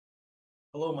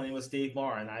Hello, my name is Dave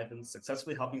Marr, and I've been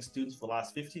successfully helping students for the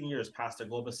last 15 years pass their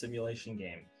Glo-Bus simulation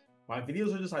game. My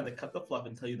videos are designed to cut the fluff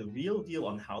and tell you the real deal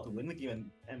on how to win the game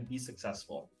and be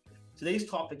successful. Today's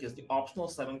topic is the optional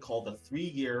assignment called the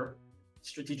 3-year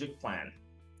strategic plan.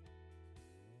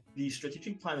 The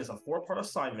strategic plan is a 4-part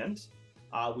assignment,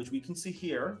 which we can see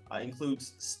here,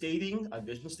 includes stating a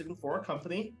vision statement for our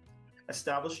company,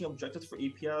 establishing objectives for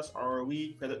EPS,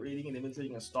 ROE, credit rating, and image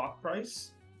a stock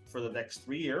price for the next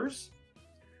 3 years,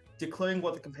 declaring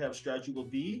what the competitive strategy will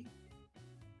be,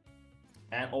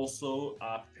 and also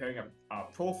preparing a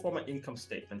pro forma income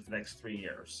statement for the next 3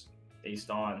 years based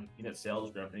on unit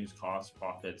sales, revenues, costs,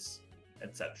 profits,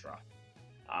 etc.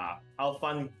 How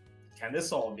fun can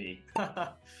this all be?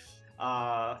 Let's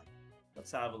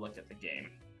have a look at the game.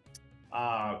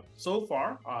 So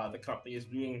far, the company is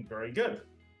doing very good.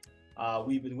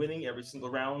 We've been winning every single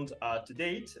round to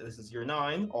date. This is year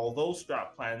 9. Although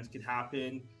strat plans can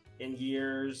happen in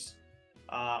years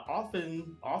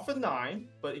often 9,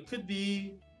 but it could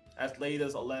be as late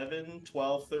as 11,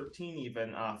 12, 13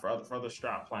 even for other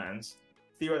strat plans.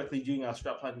 Theoretically, doing a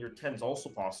strat plan in year 10 is also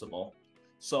possible.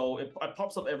 So it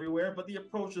pops up everywhere, but the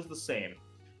approach is the same.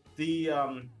 The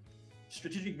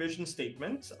strategic vision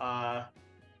statement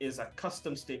is a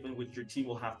custom statement which your team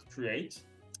will have to create.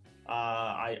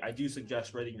 I do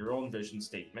suggest writing your own vision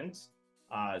statement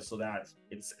so that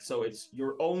it's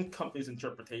your own company's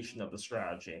interpretation of the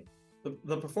strategy.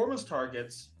 The performance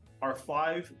targets are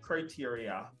 5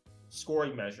 criteria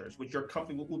scoring measures, which your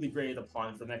company will be graded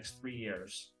upon for the next 3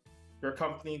 years. Your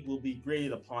company will be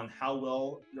graded upon how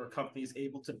well your company is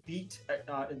able to beat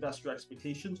investor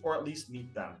expectations or at least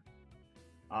meet them.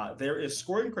 There is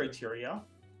scoring criteria,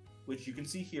 which you can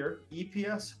see here: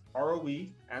 EPS,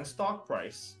 ROE, and stock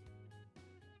price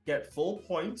get full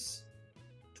points,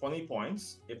 20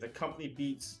 points, if the company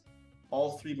beats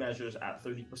all 3 measures at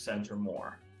 30% or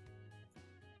more.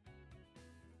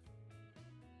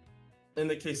 In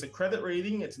the case of credit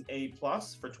rating, it's an A+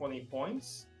 for 20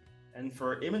 points. And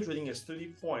for image rating, it's 30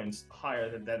 points higher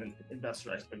than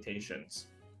investor expectations.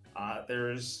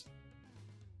 There's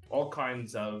all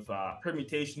kinds of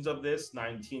permutations of this: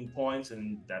 19 points,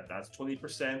 and that's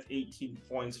 20%, 18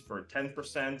 points for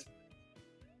 10%.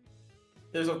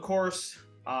 There's, of course,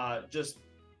 just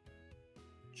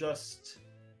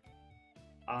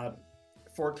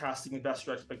forecasting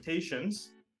investor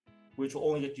expectations, which will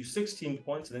only get you 16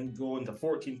 points, and then go into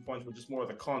 14 points, which is more of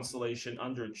the consolation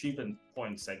underachievement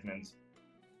point segment.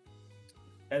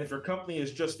 And if your company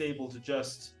is just able to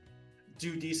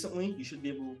do decently, you should be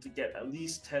able to get at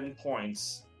least 10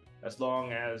 points as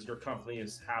long as your company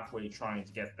is halfway trying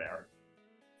to get there.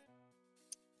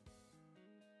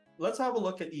 Let's have a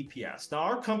look at EPS. Now,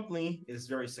 our company is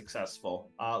very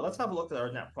successful. Let's have a look at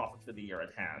our net profit for the year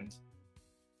at hand.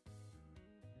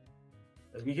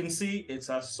 As we can see, it's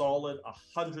a solid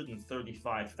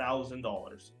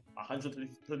 $135,000,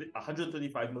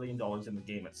 $135 million in the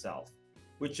game itself,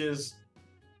 which is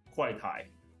quite high.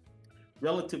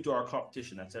 Relative to our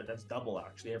competition, that's double,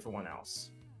 actually, everyone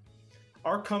else.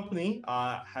 Our company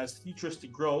has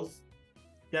futuristic growth,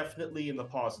 definitely in the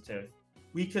positive.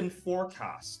 We can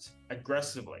forecast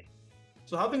aggressively.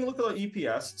 So having a look at our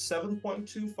EPS,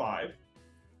 7.25,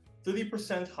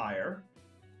 30% higher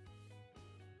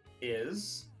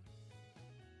is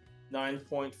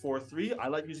 9.43. I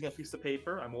like using a piece of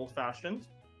paper. I'm old-fashioned.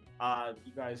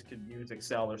 You guys could use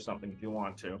Excel or something if you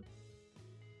want to.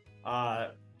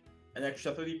 An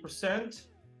extra 30%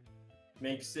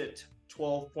 makes it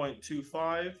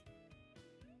 12.25.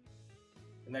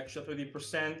 An extra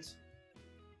 30%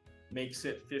 makes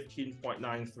it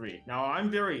 15.93. Now, I'm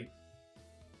very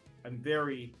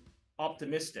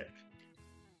optimistic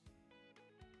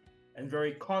and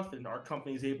very confident our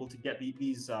company is able to get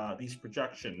these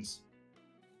projections.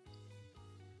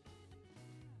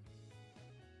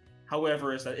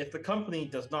 However, is that if the company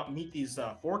does not meet these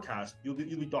forecasts, you'll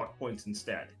be docked points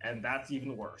instead, and that's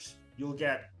even worse. You'll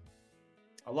get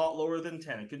a lot lower than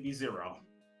 10. It could be 0.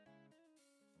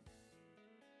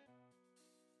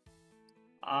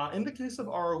 In the case of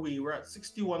ROE, we're at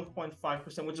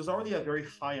 61.5%, which is already a very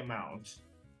high amount.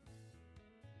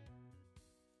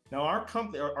 Now, our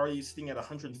company are sitting at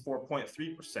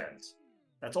 104.3%.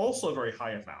 That's also a very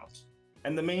high amount.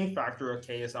 And the main factor,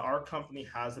 okay, is that our company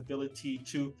has ability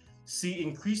to see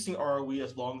increasing ROE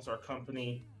as long as our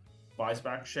company buys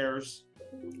back shares,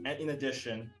 and in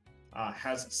addition,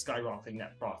 has skyrocketing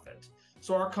net profit.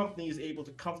 So our company is able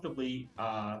to comfortably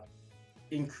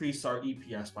increase our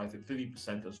EPS by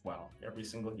 30% as well every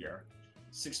single year.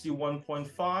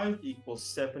 61.5 equals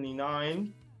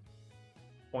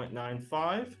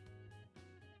 79.95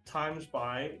 times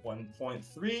by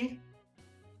 1.3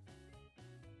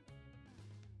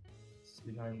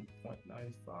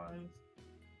 69.95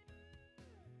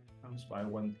 times by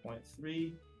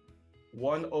 1.3,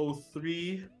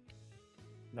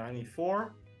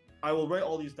 103.94. I will write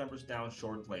all these numbers down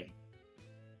shortly.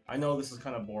 I know this is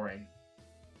kind of boring.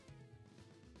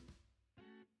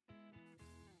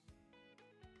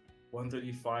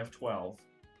 $135.12.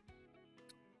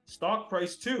 Stock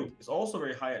price 2 is also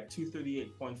very high at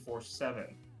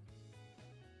 238.47.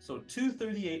 So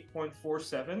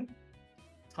 238.47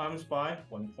 times by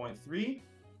 1.3,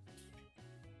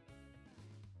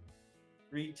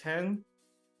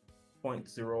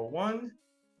 310.01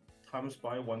 times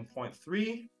by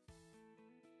 1.3,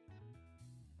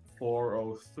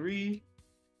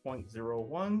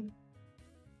 403.01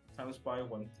 times by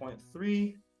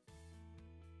 1.3,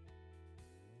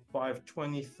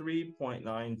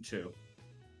 523.92.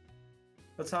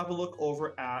 Let's have a look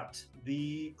over at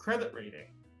the credit rating.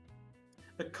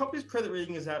 The company's credit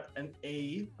rating is at an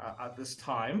A at this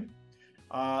time.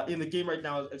 In the game right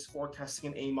now, it's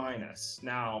forecasting an A-.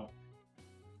 Now,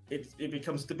 it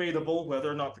becomes debatable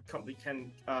whether or not the company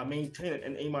can maintain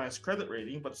an A- credit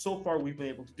rating, but so far we've been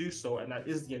able to do so, and that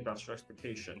is the investor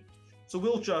expectation. So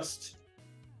we'll just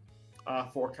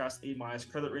forecast A-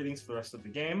 credit ratings for the rest of the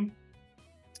game.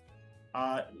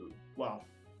 Well,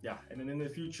 yeah, and then in the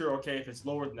future, okay, if it's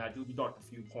lower than that, you'll be docked a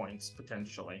few points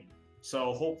potentially.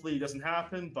 So hopefully it doesn't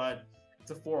happen, but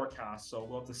it's a forecast, so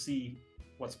we'll have to see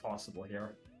what's possible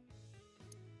here.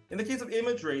 In the case of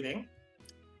image rating,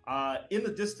 in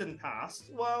the distant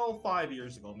past, well, 5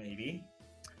 years ago maybe,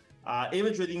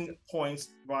 image rating points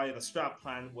via the strat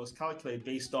plan was calculated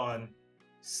based on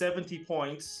 70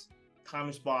 points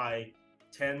times by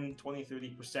 10, 20,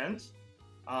 30%.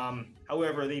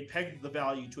 However, they pegged the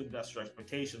value to investor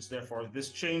expectations, therefore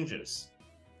this changes.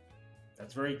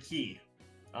 That's very key.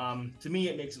 To me,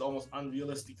 it makes it almost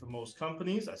unrealistic for most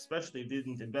companies, especially if they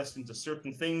didn't invest into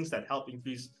certain things that help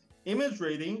increase image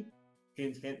rating.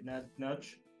 Hint, hint,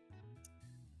 nudge.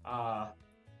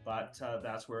 But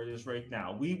that's where it is right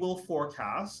now. We will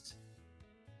forecast.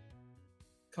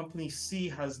 Company C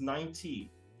has 90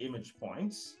 image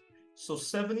points. So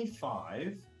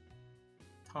 75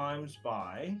 times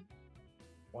by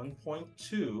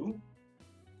 1.2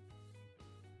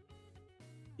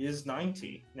 is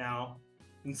 90. Now,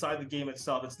 inside the game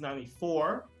itself, it's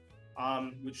 94,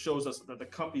 which shows us that the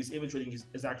company's image rating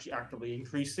is actually actively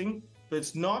increasing, but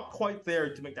it's not quite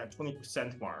there to make that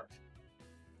 20% mark.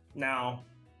 Now,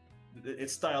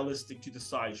 it's stylistic to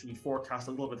decide, should we forecast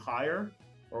a little bit higher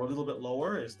or a little bit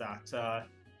lower? Is that,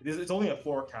 it's only a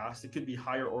forecast, it could be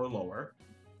higher or lower.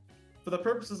 For the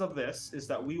purposes of this, is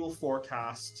that we will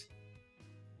forecast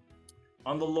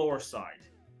on the lower side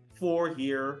for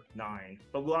year 9,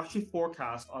 but we'll actually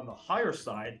forecast on the higher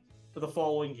side for the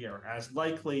following year, as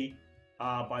likely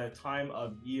by the time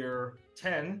of year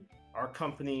 10, our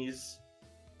company's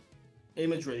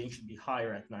image rating should be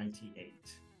higher at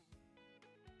 98.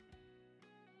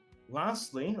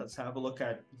 Lastly, let's have a look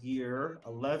at year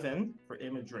 11 for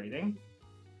image rating.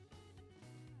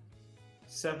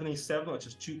 77, which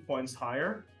is 2 points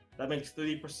higher. That makes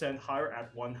 30% higher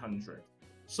at 100.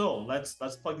 So let's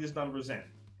plug these numbers in.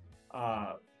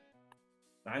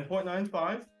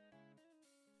 9.95,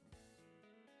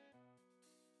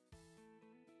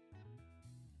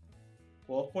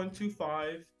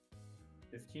 12.25,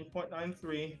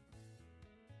 15.93,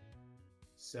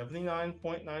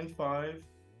 79.95,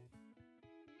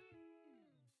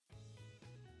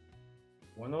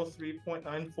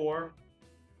 103.94,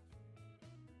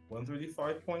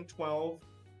 135.12,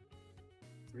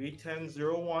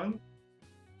 310.01,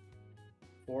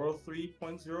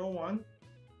 403.01,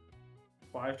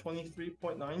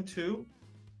 523.92,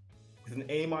 with an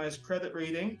A- credit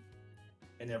rating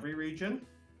in every region,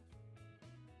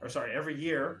 or sorry, every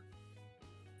year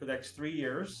for the next 3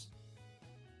 years,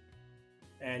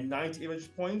 and 90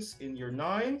 image points in year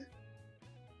 9,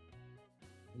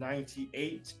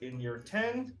 98 in year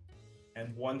 10,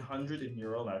 and 100 in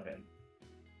year 11.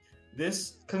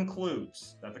 This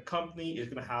concludes that the company is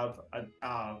going to have,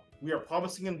 we are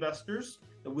promising investors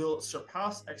that we'll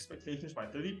surpass expectations by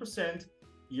 30%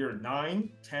 year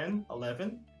 9, 10,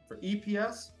 11 for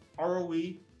EPS,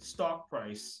 ROE, stock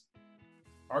price.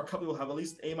 Our company will have at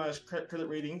least A- credit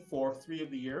rating for 3 of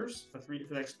the years, for the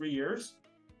next 3 years.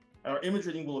 Our image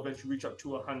rating will eventually reach up to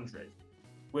 100,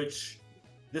 which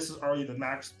this is already the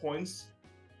max points,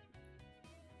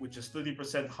 which is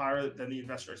 30% higher than the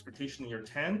investor expectation in year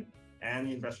 10 and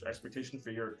the investor expectation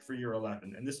for year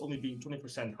 11, and this only being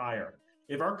 20% higher.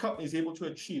 If our company is able to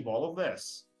achieve all of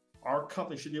this, our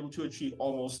company should be able to achieve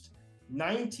almost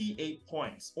 98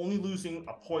 points, only losing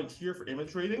a point here for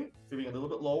image rating, for being a little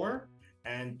bit lower,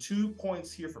 and 2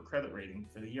 points here for credit rating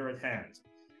for the year at hand.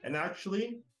 And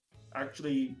actually,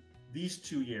 these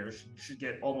 2 years should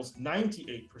get almost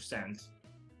 98%,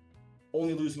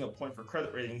 only losing a point for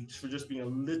credit rating for just being a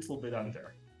little bit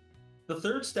under. The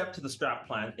third step to the strat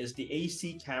plan is the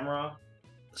AC camera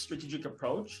strategic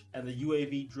approach and the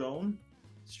UAV drone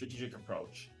strategic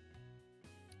approach.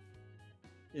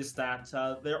 Is that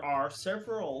there are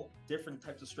several different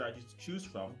types of strategies to choose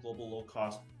from: global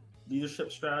low-cost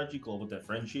leadership strategy, global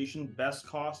differentiation, best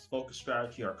cost focus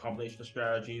strategy, or a combination of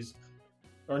strategies,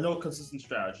 or no consistent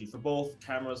strategy for both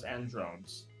cameras and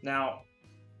drones. Now,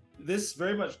 this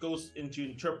very much goes into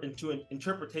an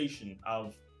interpretation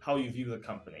of how you view the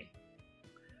company.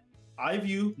 I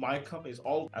view my company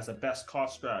as a best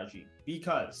cost strategy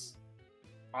because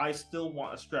I still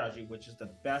want a strategy which is the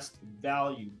best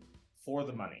value for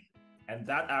the money. And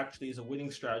that actually is a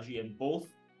winning strategy in both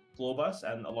Glo-Bus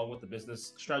and along with the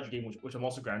business strategy game, which I'm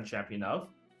also grand champion of.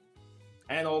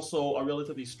 And also a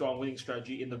relatively strong winning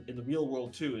strategy in the real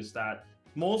world too, is that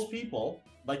most people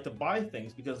like to buy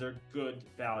things because they're good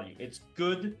value. It's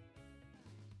good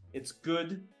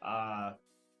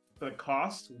for the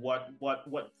cost, what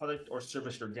product or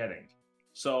service you're getting.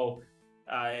 So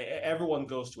everyone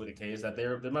goes to it, okay, is that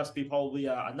there must be probably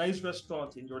a nice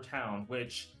restaurant in your town,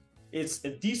 which it's a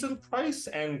decent price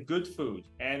and good food,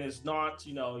 and it's not,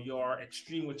 your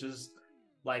extreme, which is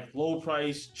like low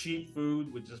price, cheap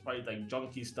food, which is probably like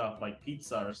junky stuff like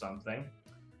pizza or something,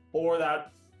 or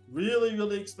that really,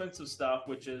 really expensive stuff,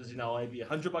 which is, maybe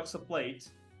 $100 a plate,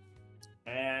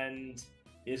 and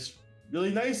is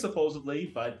really nice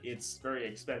supposedly, but it's very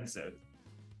expensive,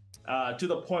 to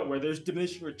the point where there's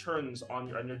diminishing returns on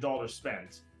your dollar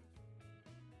spent.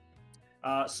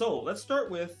 So let's start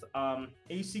with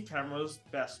AC cameras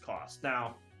best cost.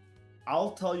 Now,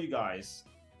 I'll tell you guys,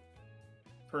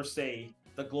 per se,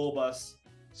 the Glo-Bus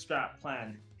Strat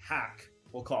Plan hack,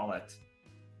 we'll call it,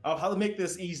 of how to make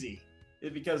this easy.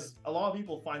 Because a lot of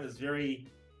people find this very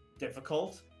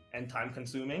difficult and time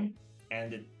consuming,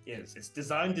 and it is. It's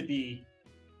designed to be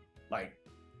like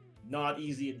not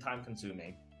easy and time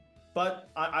consuming.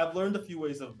 But I've learned a few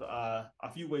ways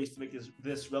to make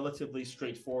this relatively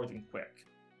straightforward and quick.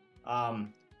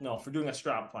 For doing a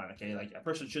strat plan, okay, like a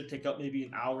person should take up maybe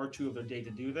an hour or two of their day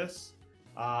to do this.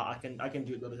 I can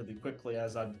do it relatively quickly,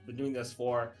 as I've been doing this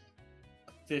for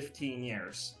 15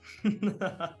 years.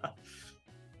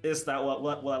 Is that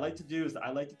what I like to do is I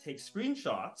like to take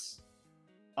screenshots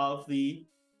of the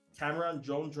camera and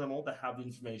drone journal that have the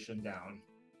information down.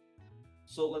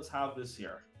 So let's have this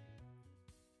here.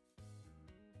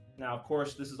 Now, of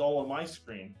course, this is all on my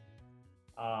screen,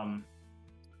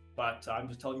 but I'm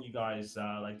just telling you guys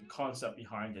like the concept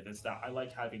behind it is that I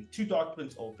like having 2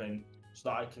 documents open so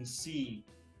that I can see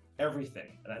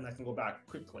everything and I can go back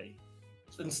quickly,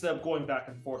 so instead of going back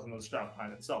and forth on the strat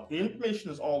plan itself. The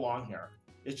information is all on here.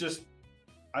 It's just,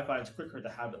 I find it's quicker to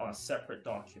have it on a separate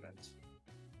document.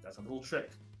 That's a little trick.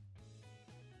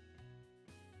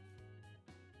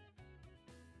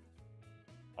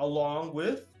 Along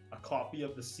with a copy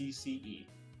of the CCE.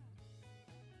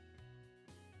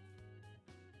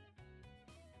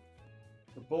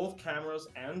 For both cameras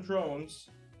and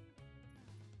drones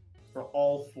for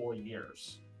all 4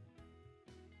 years.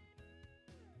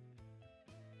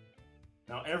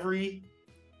 Now, every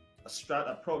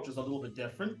strat approach is a little bit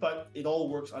different, but it all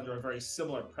works under a very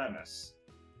similar premise.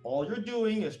 All you're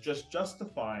doing is just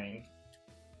justifying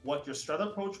what your strat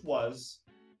approach was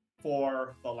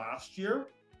for the last year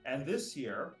and this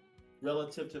year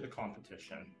relative to the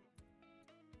competition.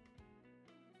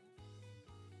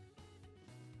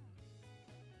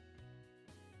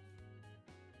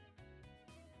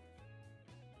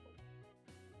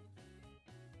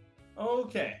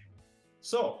 Okay,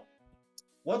 so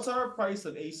what's our price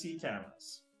of AC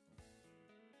cameras?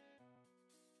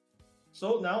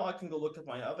 So now I can go look at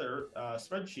my other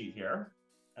spreadsheet here,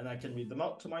 and I can read them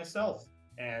out to myself,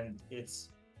 and it's,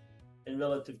 in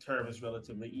relative terms,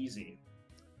 relatively easy.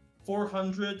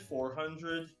 400,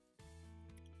 400.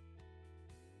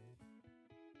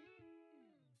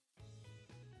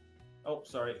 Oh,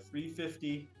 sorry,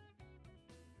 350,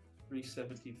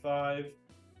 375.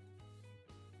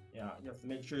 Yeah, you have to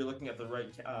make sure you're looking at the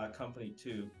right company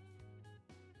too.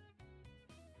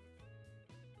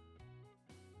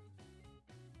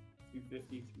 $350,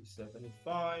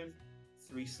 375,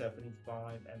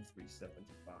 375, and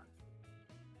 375.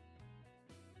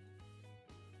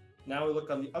 Now we look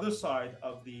on the other side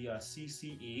of the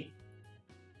CCE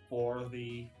for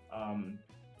the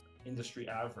industry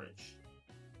average.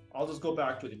 I'll just go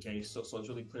back to the case so it's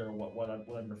really clear what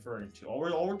I'm referring to. All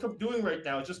we're doing right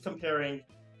now is just comparing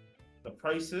the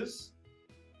prices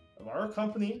of our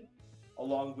company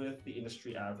along with the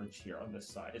industry average here on this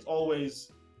side. It's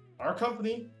always our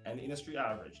company and the industry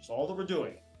average. It's all that we're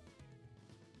doing.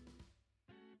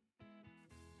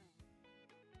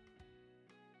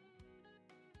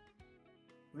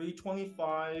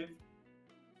 $325,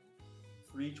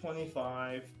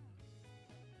 $325,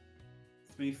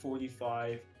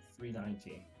 $345,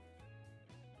 $319.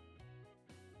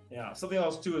 Yeah, something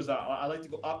else too is that I like to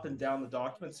go up and down the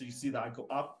document. So you see that I go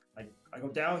up, I go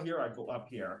down here, I go up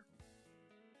here.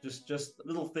 Just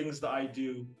little things that I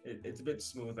do. It's a bit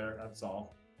smoother, that's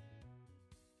all.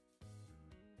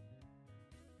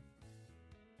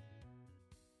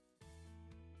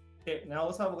 Okay, now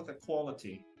let's have a look at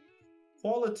quality.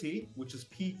 Quality, which is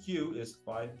PQ, is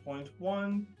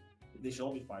 5.1. They should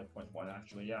all be 5.1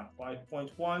 actually, yeah.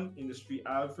 5.1, industry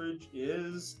average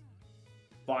is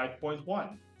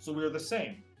 5.1. So we're the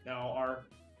same. Now our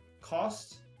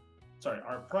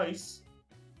our price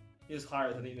is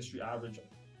higher than the industry average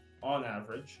on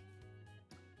average.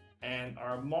 And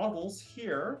our models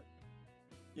here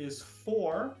is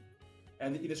 4,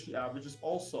 and the industry average is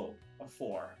also a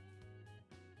 4.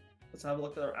 Let's have a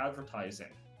look at our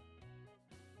advertising.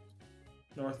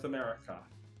 North America,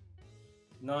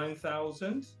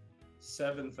 9,000,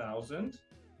 7,000.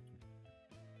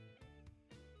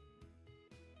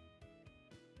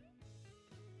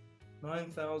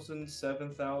 9,000,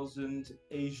 7,000,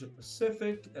 Asia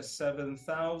Pacific,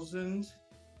 7,000,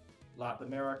 Latin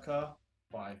America,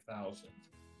 5,000.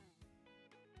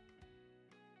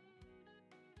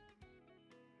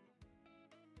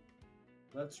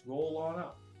 Let's roll on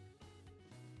up.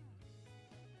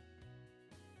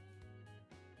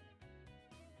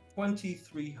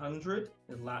 $2,300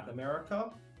 in Latin America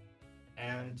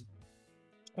and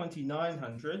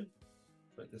 2,900.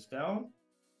 Write this down.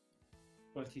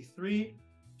 23,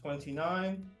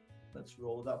 29. Let's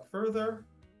roll it up further.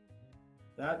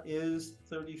 That is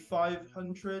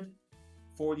 3,500,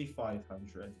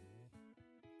 4,500.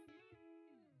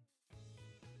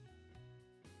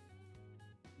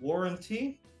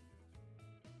 Warranty,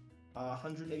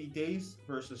 180 days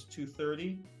versus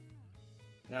 230.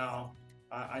 Now,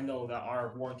 I know that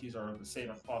our warranties are the same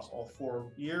across all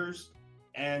 4 years,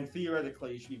 and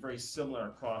theoretically, it should be very similar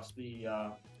across the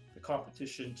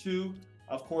competition too.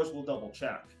 Of course, we'll double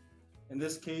check. In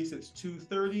this case, it's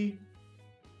 230,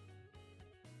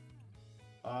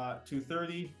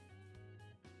 230,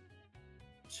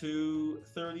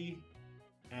 230,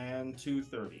 and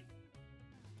 230.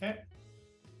 Okay.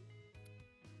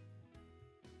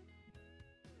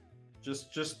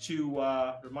 Just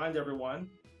to remind everyone,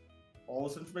 all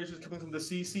this information is coming from the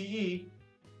CCE.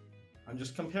 I'm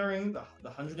just comparing the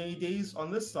 180 days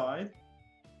on this side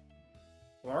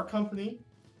for our company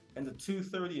and the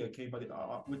 230, okay, but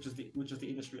which is the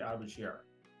industry average here.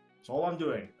 So all I'm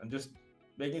doing, I'm just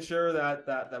making sure that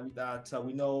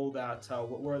we know that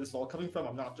where this is all coming from.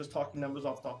 I'm not just talking numbers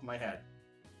off the top of my head.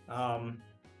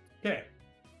 Okay.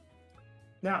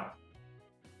 Now,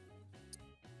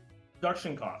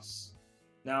 production costs.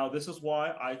 Now, this is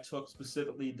why I took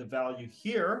specifically the value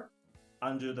here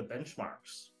under the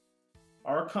benchmarks.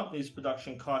 Our company's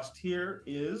production cost here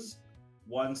is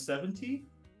 170,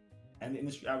 and the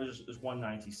industry average is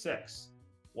 196.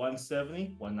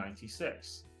 170,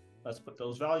 196. Let's put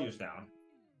those values down.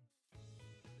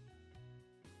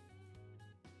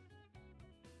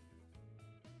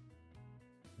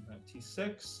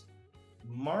 $96.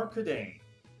 Marketing.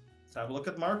 Let's have a look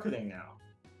at marketing now.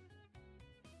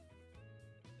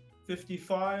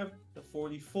 55 to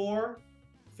 44,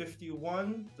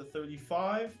 51 to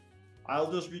 35.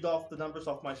 I'll just read off the numbers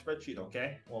off my spreadsheet,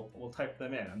 okay? We'll type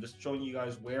them in. I'm just showing you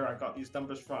guys where I got these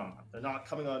numbers from. They're not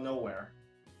coming out of nowhere.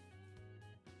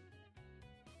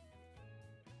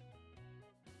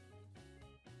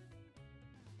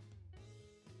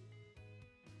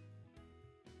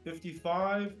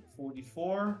 $55,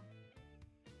 44,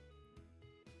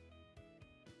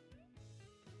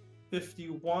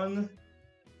 51,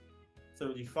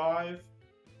 35,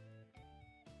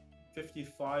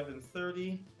 55 and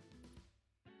 30,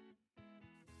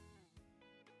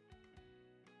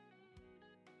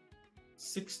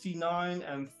 69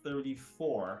 and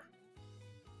 34.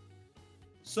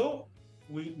 So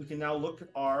we can now look at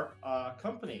our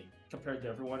company compared to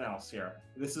everyone else here.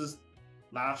 This is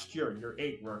last year, year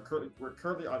 8. We're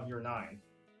currently on year 9.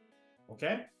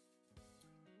 Okay.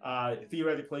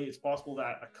 Theoretically, it's possible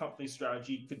that a company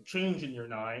strategy could change in year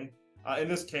 9. In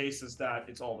this case, is that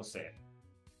it's all the same.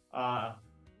 But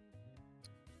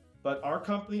our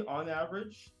company, on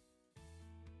average,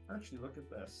 actually look at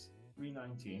this,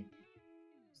 319.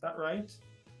 Is that right?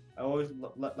 I always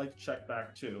like to check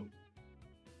back too.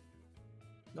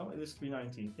 No, it is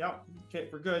 319. Yeah, okay,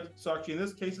 we're good. So actually, in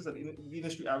this case, the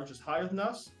industry average is higher than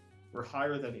us. We're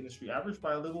higher than industry average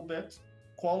by a little bit.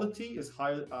 Quality is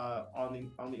higher on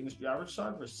the industry average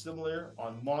side. We're similar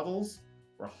on models.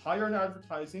 We're higher in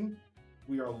advertising.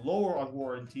 We are lower on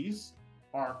warranties.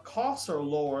 Our costs are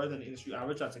lower than the industry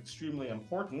average. That's extremely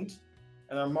important.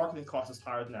 And our marketing cost is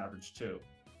higher than average too.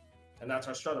 And that's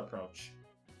our strat approach.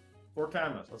 4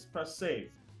 cameras. Let's press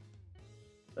save.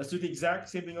 Let's do the exact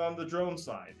same thing on the drone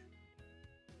side.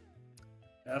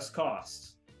 S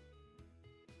cost.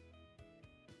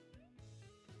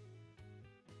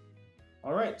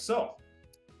 All right, so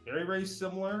very, very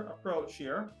similar approach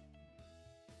here.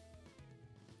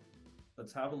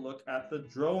 Let's have a look at the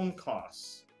drone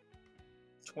costs.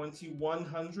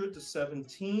 2,100 to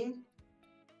 17.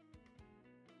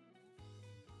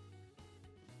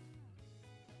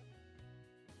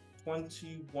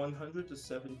 2,100 to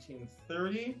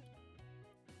 1,730.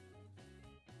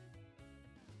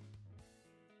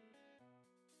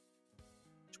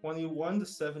 21 to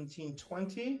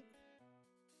 1,720.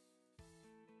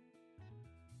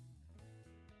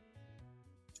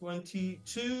 22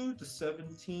 to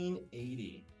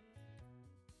 1,780.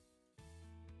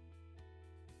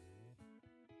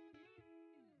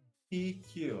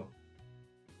 PQ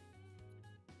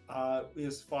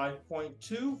is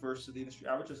 5.2 versus the industry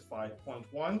average is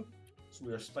 5.1. So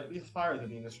we are slightly higher than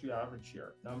the industry average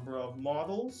here. Number of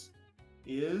models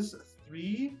is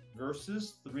 3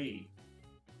 versus 3.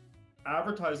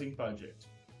 Advertising budget.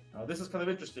 Now this is kind of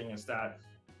interesting, is that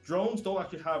drones don't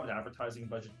actually have an advertising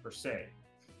budget per se,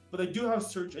 but they do have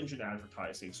search engine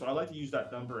advertising. So I like to use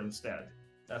that number instead.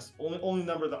 That's only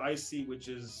number that I see which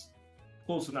is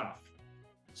close enough.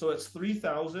 So it's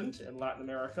 3,000 in Latin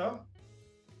America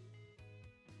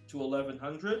to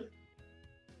 1,100.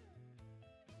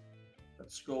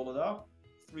 Let's scroll it up.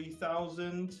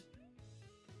 3,000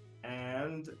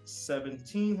 and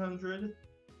 1,700.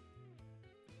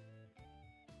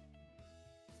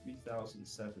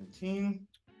 3,017.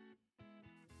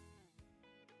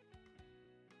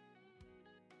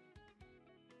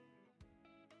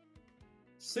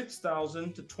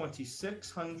 6,000 to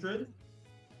 2,600.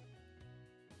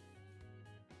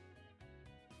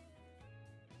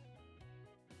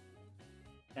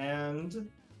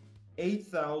 And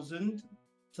 8,000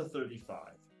 to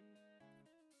 35.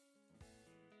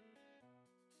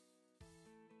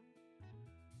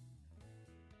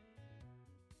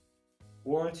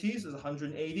 Warranties is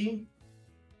 180,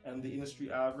 and the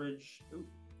industry average,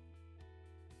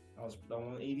 I was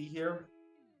 180 here.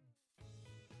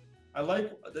 I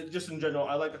like, just in general,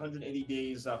 I like 180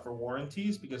 days for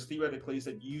warranties, because theoretically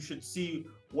that you should see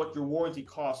what your warranty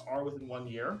costs are within 1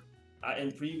 year.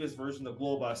 In previous version of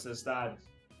Glo-Bus is that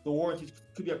the warranties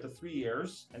could be up to 3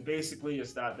 years, and basically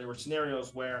is that there were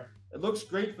scenarios where it looks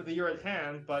great for the year at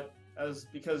hand, but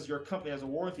because your company has a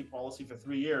warranty policy for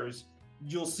 3 years,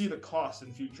 you'll see the cost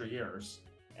in future years,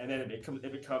 and then it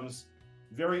becomes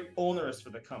very onerous for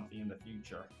the company in the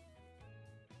future.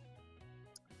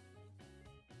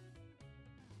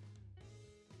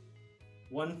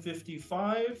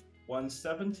 $155,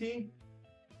 $170.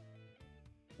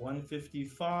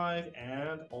 155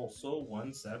 and also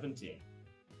 170.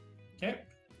 Okay.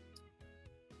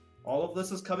 All of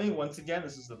this is coming. Once again,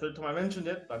 this is the 3rd time I mentioned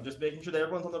it, but I'm just making sure that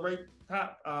everyone's on the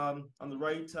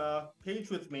right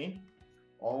page with me.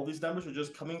 All of these numbers are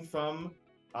just coming from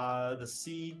the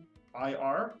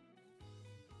CIR,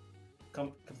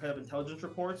 Competitive Intelligence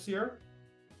Reports here.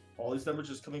 All these numbers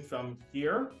are just coming from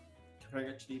here, comparing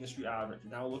it to the industry average.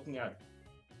 Now looking at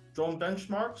drone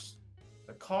benchmarks.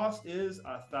 The cost is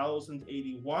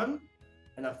 1,081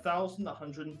 and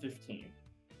 1,115.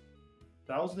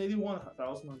 1,081,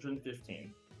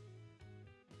 1,115.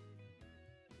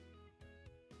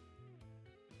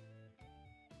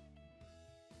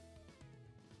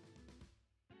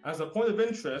 As a point of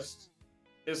interest,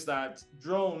 is that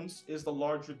drones is the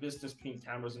larger business between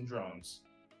cameras and drones,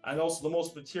 and also the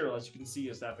most material. As you can see,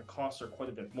 is that the costs are quite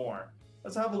a bit more.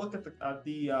 Let's have a look at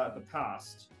the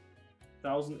past.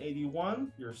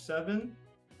 1,081, year 7,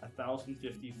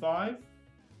 1,055,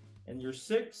 and year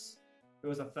 6, it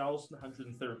was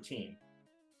 1,113.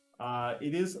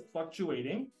 It is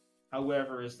fluctuating.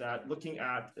 However, is that looking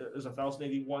at it was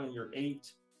 1,081 in year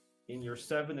 8, in year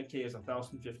 7, okay, is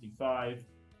 1,055.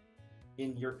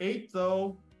 In year 8,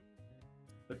 though,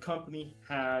 the company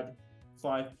had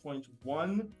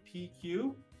 5.1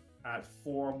 PQ at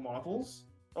 4 models.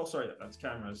 Oh, sorry, that's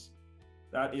cameras.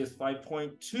 That is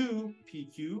 5.2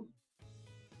 PQ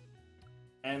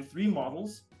and 3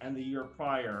 models, and the year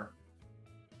prior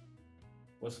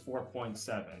was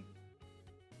 4.7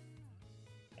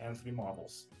 and 3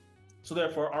 models. So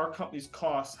therefore, our company's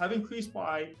costs have increased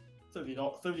by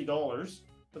 $30,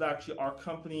 but actually our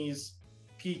company's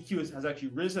PQ has actually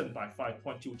risen by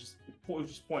 5.2, which is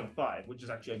 0.5, which is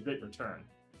actually a great return.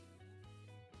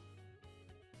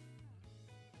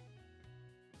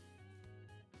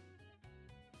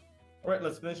 All right,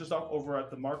 let's finish this off over at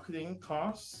the marketing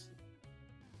costs.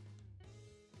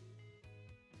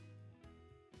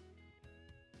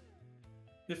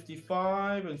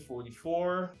 $55 and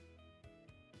 $44.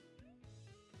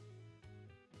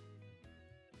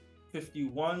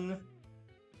 51.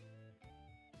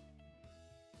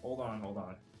 Hold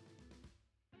on.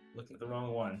 Looking at the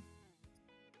wrong one.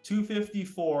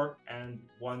 254 and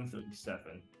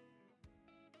 137.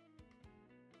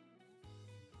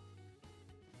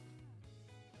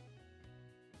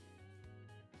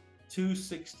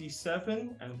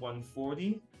 $267 and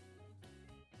 140.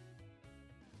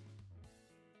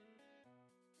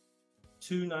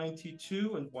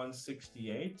 292 and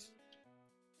 168.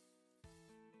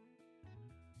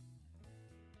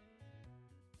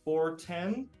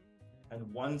 410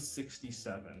 and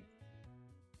 167.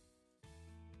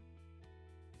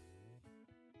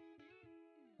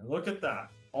 And look at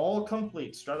that, all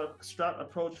complete. Strat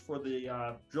approach for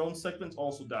the drone segment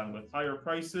also done with higher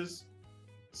prices,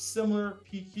 similar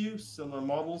PQ, similar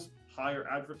models, higher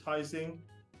advertising,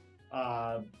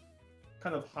 kind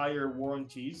of higher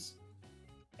warranties,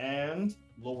 and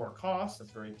lower costs.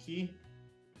 That's very key.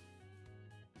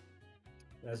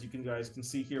 As you guys can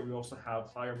see here, we also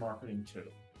have higher marketing too.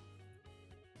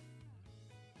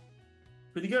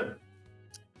 Pretty good.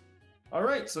 All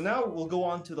right, so now we'll go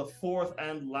on to the fourth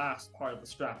and last part of the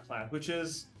strat plan, which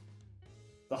is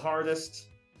the hardest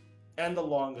and the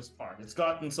longest part. It's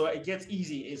gotten so it gets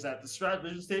easy, is that the strat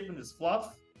vision statement is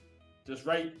fluff. Just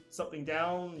write something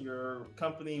down. Your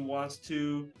company wants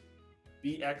to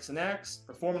be X and X,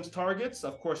 performance targets.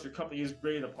 Of course, your company is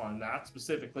graded upon that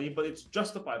specifically, but it's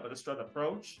justified by the strat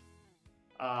approach,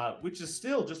 which is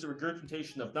still just a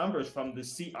regurgitation of numbers from the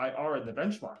CIR and the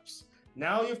benchmarks.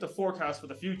 Now you have to forecast for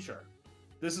the future.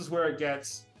 This is where it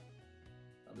gets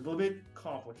a little bit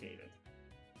complicated.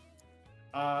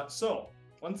 So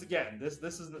once again, this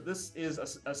is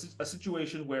a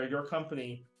situation where your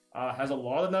company has a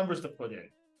lot of numbers to put in,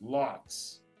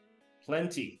 lots,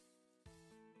 plenty.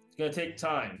 It's going to take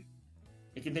time.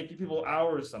 It can take people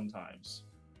hours sometimes.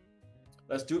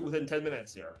 Let's do it within 10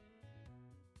 minutes here.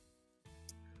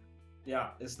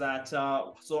 Yeah, is that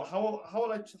so? How I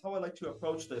like to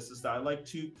approach this is that I like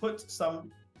to put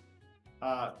some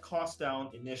cost down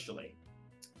initially.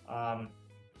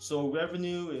 So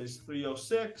revenue is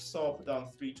 306, so I'll put down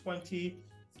 320,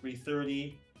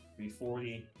 330,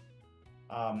 340.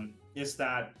 Is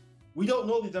that we don't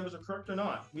know if these numbers are correct or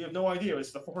not. We have no idea.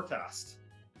 It's the forecast.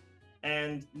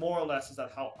 And more or less is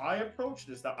that how I approach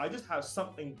it, is that I just have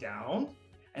something down,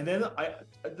 and then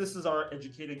this is our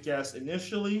educated guess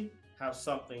initially, have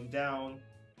something down,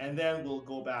 and then we'll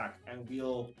go back and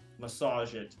we'll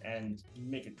massage it and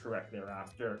make it correct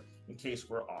thereafter in case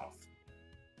we're off.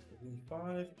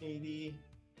 580,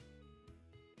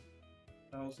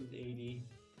 1080.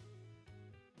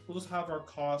 We'll just have our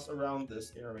costs around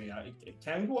this area. It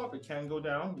can go up, it can go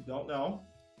down, we don't know.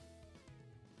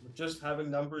 We're just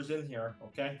having numbers in here,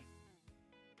 okay?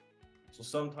 So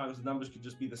sometimes the numbers could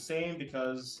just be the same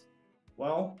because,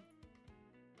 well,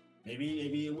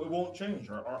 maybe it won't change,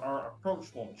 or our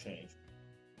approach won't change.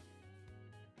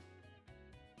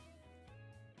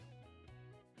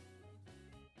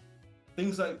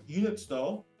 Things like units,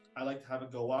 though, I like to have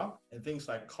it go up, and things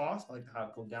like cost, I like to have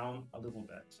it go down a little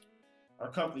bit. Our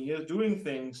company is doing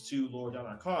things to lower down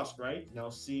our costs, right? Now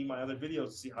see my other videos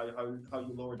to see how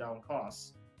you lower down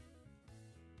costs.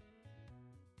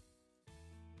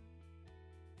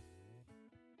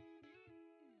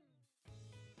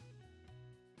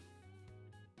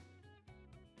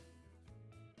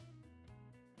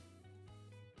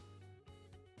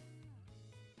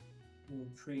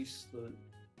 Increase the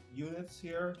units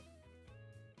here.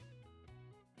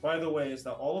 By the way, is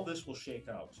that all of this will shake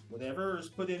out. Whatever is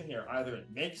put in here, either it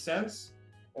makes sense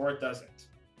or it doesn't.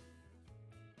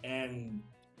 And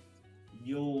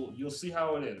you'll see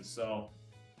how it is. So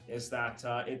is that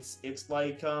it's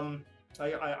like I'm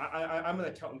an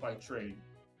accountant by trade.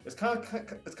 It's kind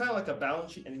of like a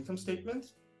balance sheet and income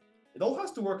statement. It all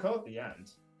has to work out at the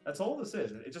end. That's all this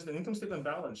is. It's just an income statement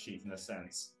balance sheet in a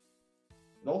sense.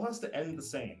 It all has to end the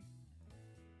same.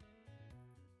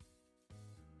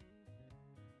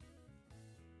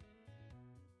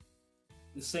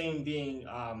 The same being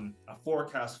a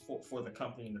forecast for the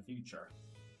company in the future.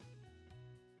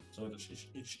 So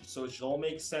it should all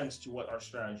make sense to what our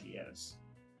strategy is.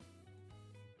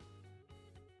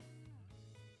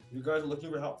 If you guys are looking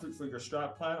for help for your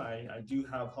strat plan, I do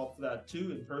have help for that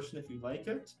too in person if you like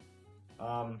it.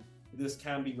 This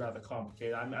can be rather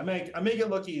complicated. I make it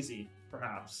look easy,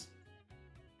 perhaps.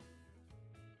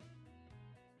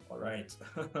 All right.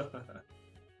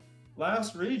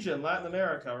 Last region, Latin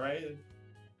America, right?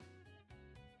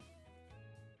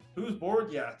 Who's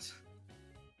bored yet?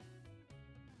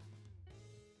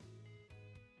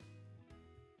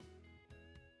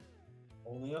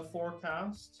 Only a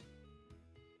forecast.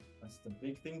 That's the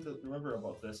big thing to remember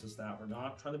about this, is that we're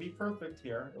not trying to be perfect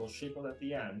here. It will shape out at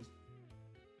the end.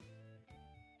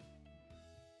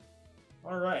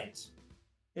 All right,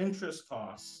 interest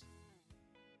costs.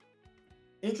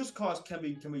 Interest costs can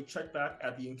be checked back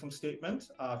at the income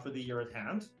statement for the year at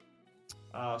hand.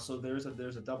 So there's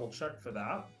a double check for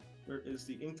that. Where is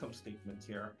the income statement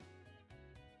here?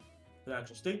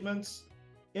 Financial statements,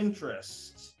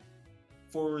 interest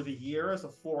for the year as a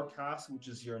forecast, which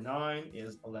is year 9,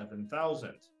 is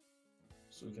 11,000.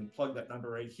 So we can plug that number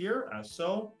right here as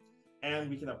so, and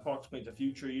we can approximate the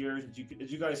future years.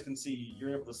 As you guys can see,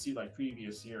 you're able to see like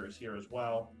previous years here as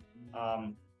well.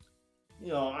 You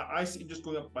know, I see just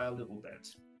going up by a little bit.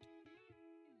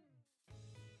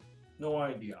 No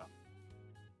idea.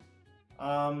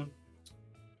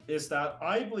 Is that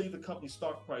I believe the company's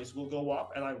stock price will go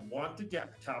up, and I want to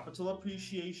get capital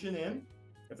appreciation in.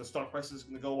 If the stock price is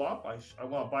going to go up, I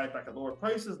want to buy it back at lower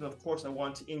prices, and of course I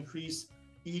want to increase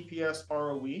EPS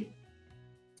ROE.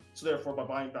 So therefore, by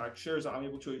buying back shares, I'm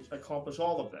able to accomplish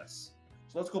all of this.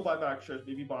 So let's go buy back shares,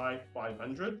 maybe buy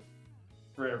 500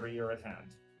 for every year at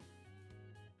hand.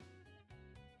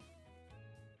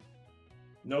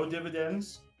 No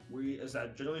dividends. As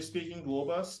that generally speaking,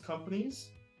 Glo-Bus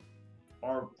companies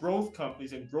are growth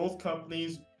companies, and growth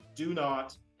companies do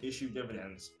not issue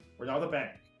dividends. We're not a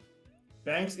bank.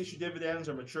 Banks issue dividends,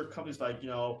 or mature companies like, you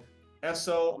know,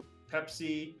 Esso,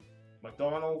 Pepsi,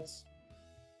 McDonald's.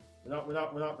 We're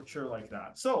not mature like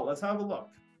that. So let's have a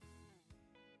look.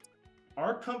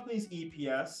 Our company's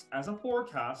EPS as a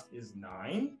forecast is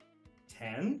 9,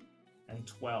 10, and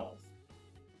 12.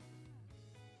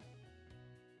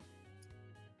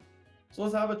 So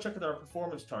let's have a check at our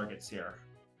performance targets here.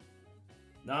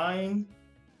 9,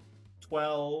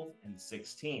 12, and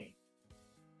 16.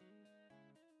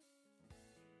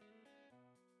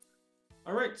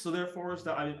 All right, so therefore is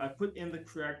that I put in the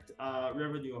correct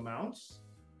revenue amounts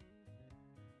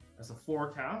as a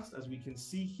forecast. As we can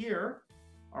see here,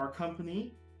 our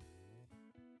company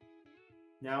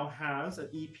now has an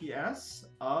EPS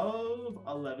of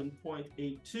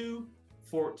 11.82,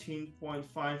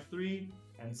 14.53,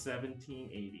 and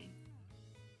 17.80.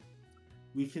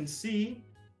 We can see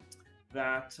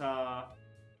that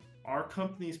our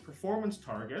company's performance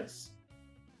targets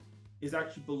is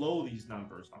actually below these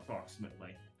numbers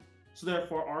approximately. So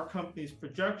therefore, our company's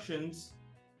projections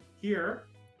here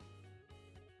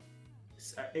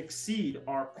exceed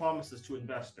our promises to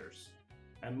investors.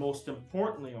 And most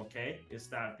importantly, okay, is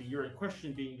that the year in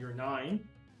question, being year 9,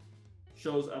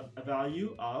 shows a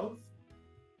value of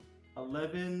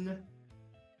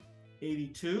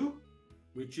 1182,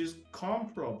 which is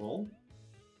comparable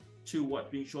to what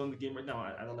being shown in the game right now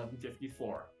at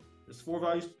 1154. There's 4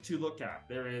 values to look at.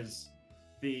 There is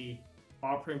the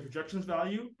operating projections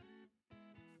value,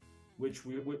 which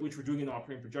we're doing in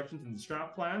operating projections in the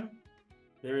strat plan.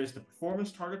 There is the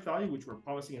performance target value, which we're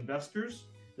promising investors.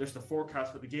 There's the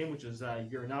forecast for the game, which is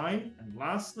year 9. And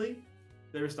lastly,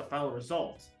 there's the final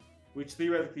result, which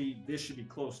theoretically this should be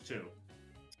close to.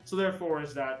 So therefore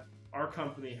is that our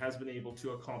company has been able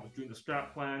to accomplish during the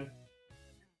strat plan,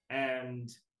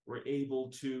 and we're able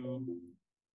to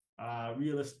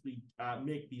realistically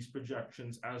make these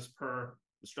projections as per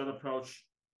the strat approach,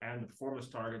 and the performance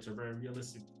targets are very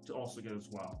realistic to also get as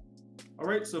well. All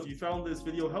right, so if you found this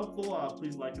video helpful,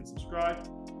 please like and subscribe,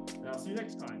 and I'll see you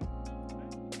next time.